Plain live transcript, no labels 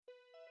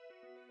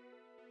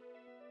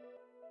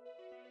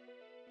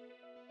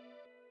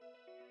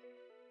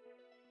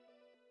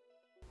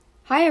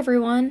Hi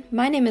everyone,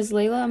 my name is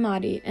Layla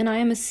Ahmadi, and I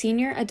am a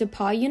senior at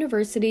DePauw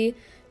University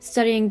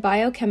studying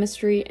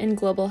biochemistry and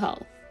global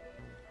health.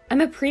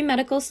 I'm a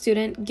pre-medical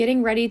student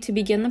getting ready to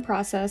begin the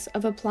process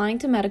of applying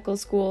to medical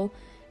school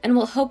and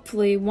will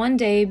hopefully one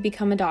day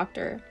become a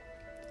doctor.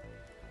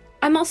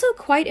 I'm also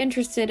quite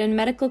interested in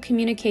medical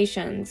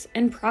communications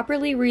and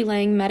properly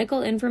relaying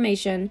medical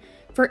information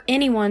for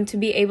anyone to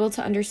be able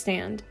to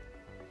understand.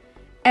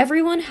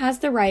 Everyone has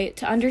the right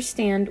to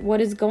understand what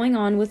is going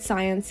on with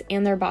science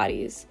and their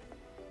bodies.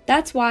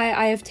 That's why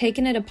I have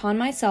taken it upon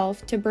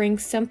myself to bring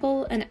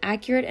simple and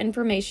accurate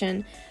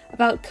information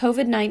about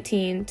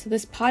COVID-19 to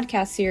this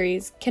podcast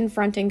series,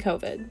 Confronting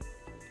COVID.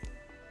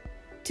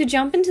 To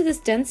jump into this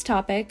dense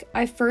topic,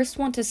 I first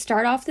want to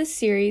start off this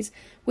series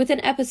with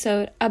an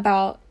episode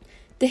about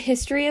the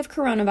history of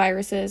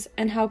coronaviruses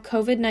and how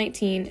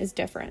COVID-19 is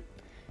different.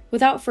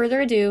 Without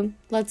further ado,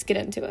 let's get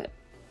into it.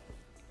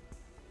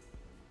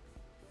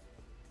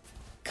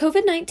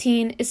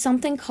 COVID-19 is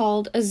something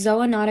called a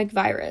zoonotic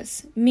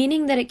virus,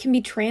 meaning that it can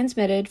be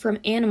transmitted from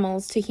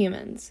animals to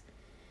humans.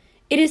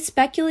 It is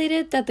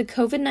speculated that the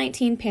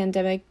COVID-19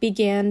 pandemic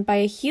began by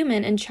a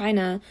human in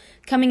China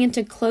coming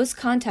into close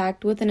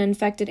contact with an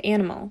infected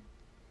animal.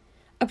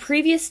 A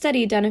previous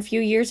study done a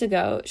few years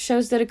ago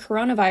shows that a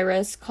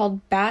coronavirus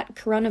called bat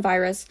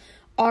coronavirus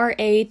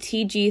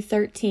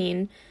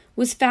RATG13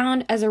 was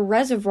found as a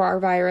reservoir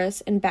virus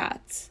in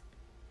bats.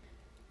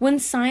 When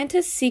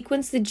scientists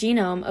sequenced the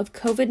genome of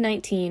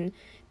COVID-19,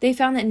 they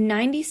found that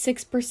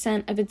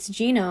 96% of its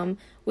genome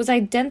was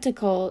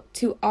identical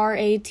to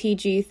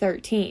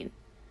RATG13.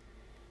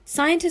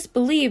 Scientists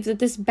believe that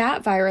this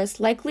bat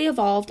virus likely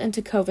evolved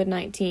into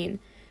COVID-19,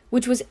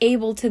 which was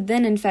able to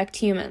then infect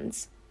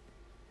humans.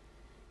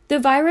 The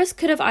virus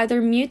could have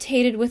either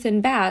mutated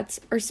within bats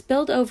or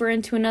spilled over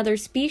into another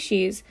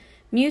species,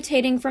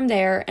 mutating from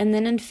there and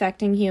then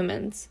infecting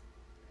humans.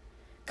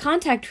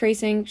 Contact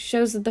tracing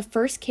shows that the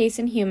first case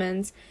in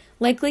humans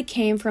likely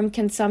came from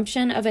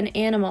consumption of an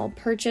animal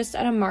purchased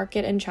at a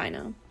market in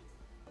China.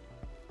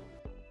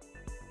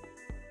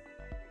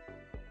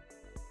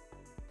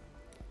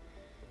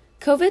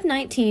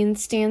 COVID-19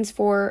 stands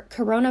for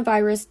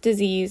Coronavirus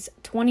Disease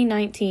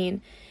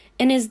 2019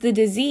 and is the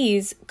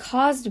disease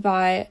caused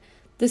by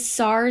the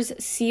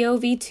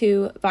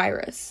SARS-CoV-2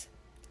 virus.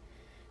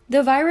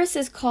 The virus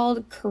is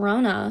called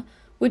corona,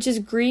 which is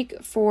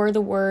Greek for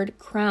the word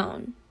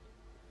crown.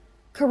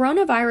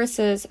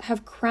 Coronaviruses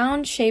have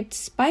crown-shaped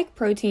spike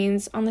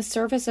proteins on the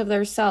surface of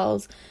their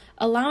cells,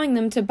 allowing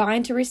them to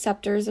bind to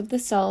receptors of the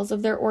cells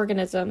of their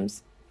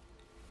organisms.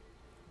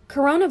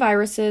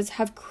 Coronaviruses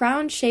have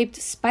crown-shaped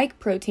spike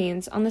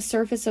proteins on the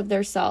surface of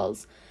their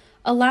cells,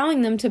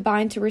 allowing them to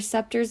bind to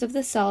receptors of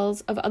the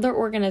cells of other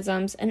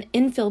organisms and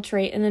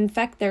infiltrate and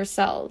infect their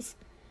cells.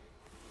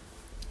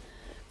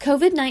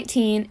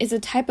 COVID-19 is a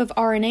type of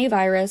RNA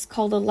virus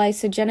called a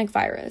lysogenic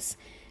virus,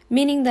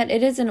 meaning that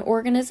it is an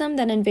organism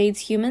that invades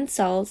human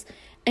cells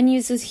and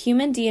uses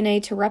human DNA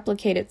to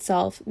replicate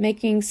itself,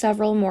 making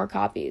several more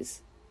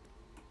copies.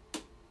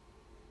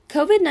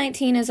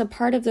 COVID-19 is a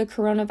part of the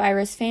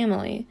coronavirus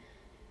family.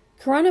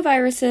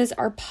 Coronaviruses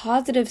are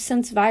positive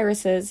sense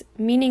viruses,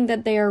 meaning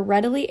that they are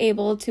readily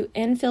able to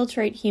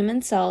infiltrate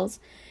human cells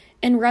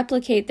and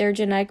replicate their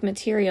genetic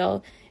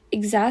material,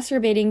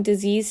 exacerbating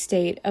disease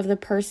state of the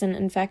person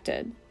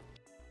infected.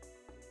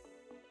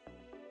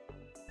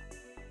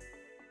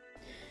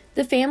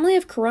 The family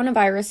of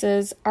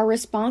coronaviruses are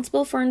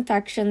responsible for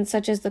infections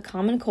such as the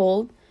common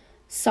cold,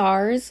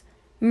 SARS,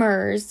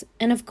 MERS,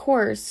 and of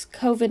course,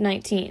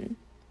 COVID-19.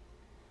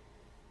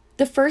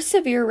 The first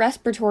severe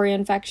respiratory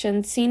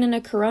infection seen in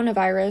a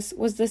coronavirus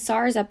was the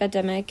SARS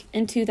epidemic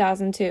in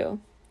 2002.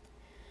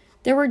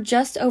 There were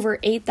just over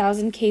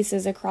 8,000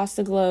 cases across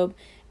the globe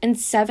and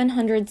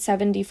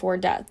 774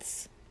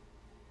 deaths.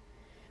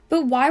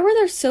 But why were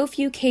there so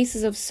few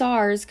cases of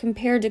SARS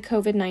compared to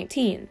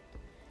COVID-19?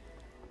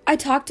 I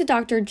talked to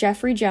Dr.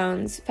 Jeffery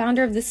Jones,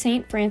 founder of the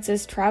St.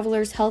 Francis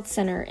Travelers Health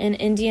Center in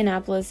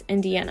Indianapolis,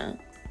 Indiana.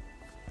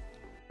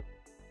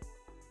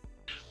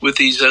 With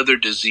these other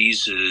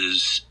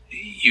diseases,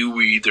 you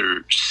were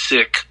either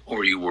sick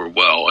or you were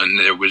well, and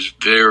there was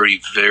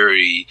very,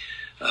 very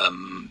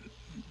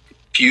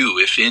few,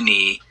 if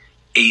any,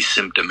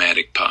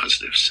 asymptomatic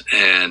positives.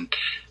 And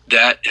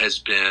that has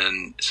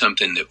been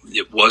something that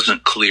it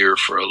wasn't clear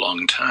for a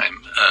long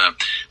time.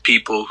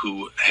 People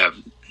who have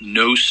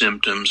no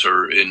symptoms,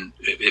 or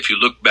if you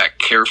look back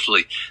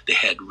carefully, they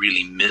had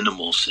really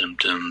minimal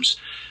symptoms,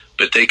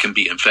 but they can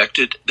be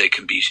infected, they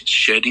can be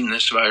shedding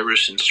this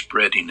virus and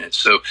spreading it.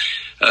 So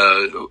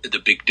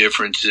the big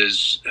difference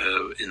is,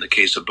 in the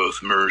case of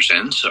both MERS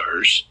and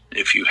SARS,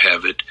 if you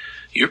have it,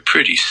 you're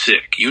pretty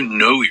sick. You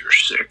know you're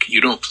sick.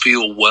 You don't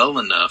feel well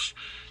enough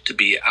to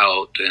be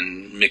out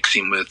and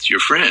mixing with your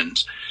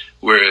friends.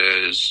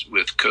 Whereas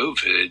with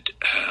COVID,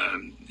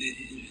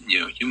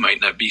 you might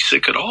not be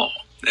sick at all.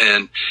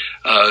 And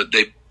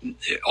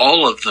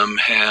all of them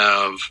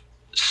have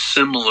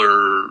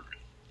similar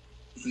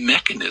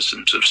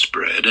mechanisms of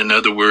spread. In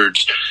other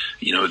words,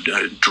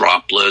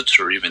 droplets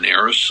or even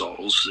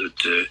aerosols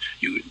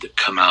that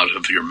come out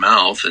of your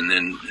mouth and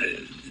then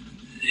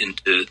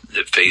into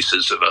the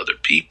faces of other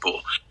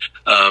people.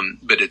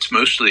 But it's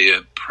mostly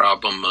a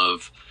problem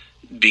of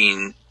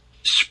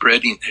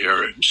spreading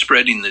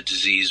the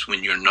disease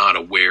when you're not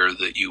aware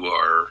that you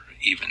are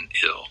even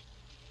ill.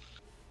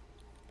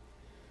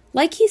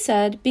 Like he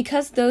said,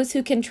 because those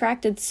who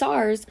contracted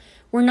SARS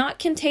were not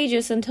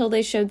contagious until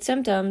they showed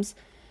symptoms,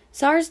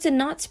 SARS did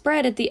not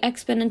spread at the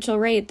exponential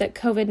rate that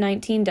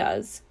COVID-19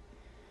 does.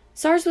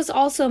 SARS was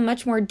also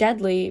much more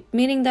deadly,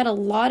 meaning that a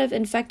lot of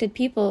infected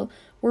people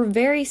were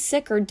very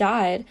sick or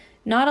died,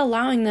 not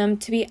allowing them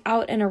to be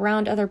out and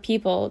around other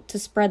people to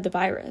spread the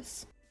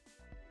virus.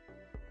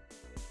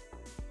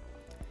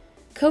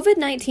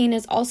 COVID-19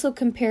 is also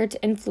compared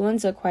to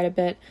influenza quite a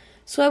bit,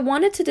 so I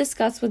wanted to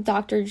discuss with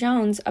Dr.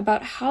 Jones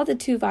about how the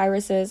two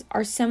viruses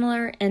are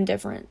similar and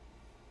different.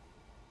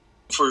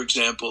 For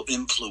example,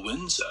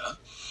 influenza,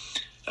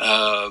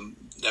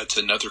 that's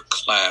another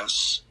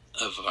class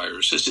of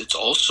viruses. It's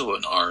also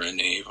an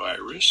RNA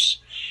virus.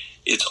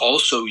 It's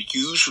also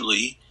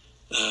usually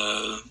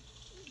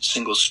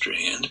single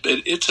strand,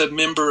 but it's a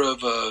member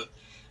of a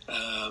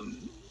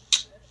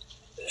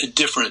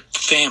different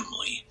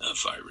family of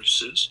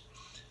viruses.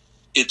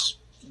 It's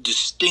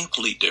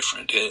distinctly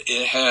different.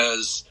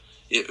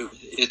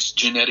 Its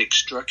genetic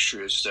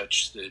structure is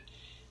such that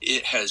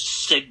it has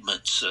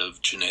segments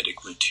of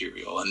genetic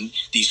material, and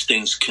these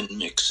things can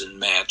mix and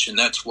match, and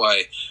that's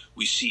why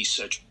we see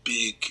such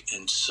big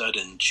and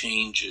sudden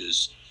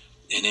changes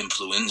in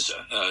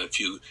influenza.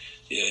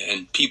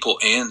 And people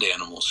and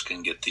animals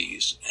can get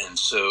these, and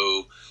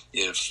so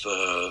if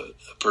a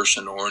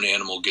person or an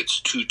animal gets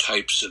two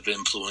types of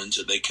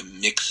influenza, they can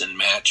mix and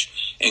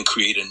match and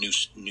create a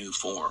new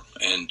form.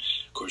 And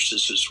of course,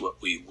 this is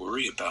what we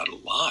worry about a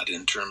lot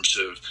in terms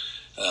of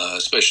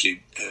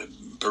especially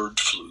bird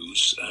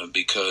flus,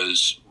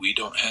 because we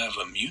don't have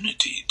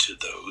immunity to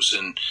those.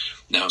 And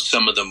now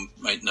some of them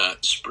might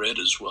not spread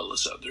as well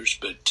as others,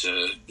 but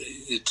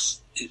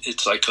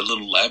it's like a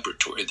little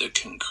laboratory that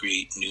can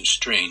create new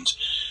strains.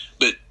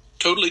 But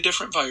totally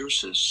different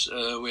viruses.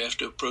 We have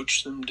to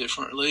approach them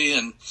differently,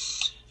 and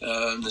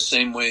in the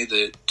same way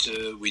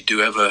that we do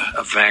have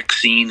a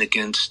vaccine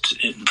against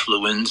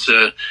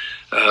influenza,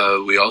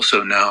 we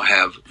also now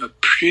have a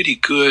pretty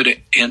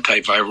good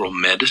antiviral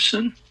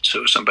medicine.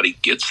 So if somebody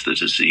gets the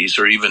disease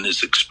or even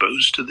is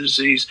exposed to the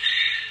disease,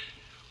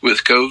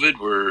 with COVID,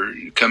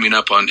 we're coming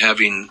up on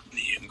having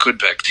good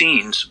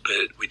vaccines,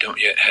 but we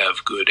don't yet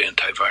have good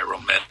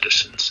antiviral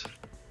medicines.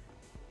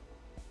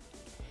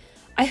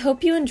 I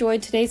hope you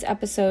enjoyed today's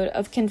episode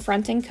of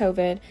Confronting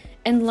COVID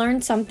and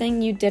learned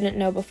something you didn't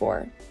know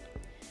before.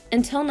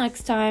 Until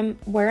next time,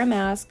 wear a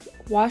mask,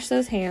 wash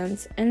those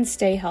hands, and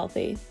stay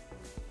healthy.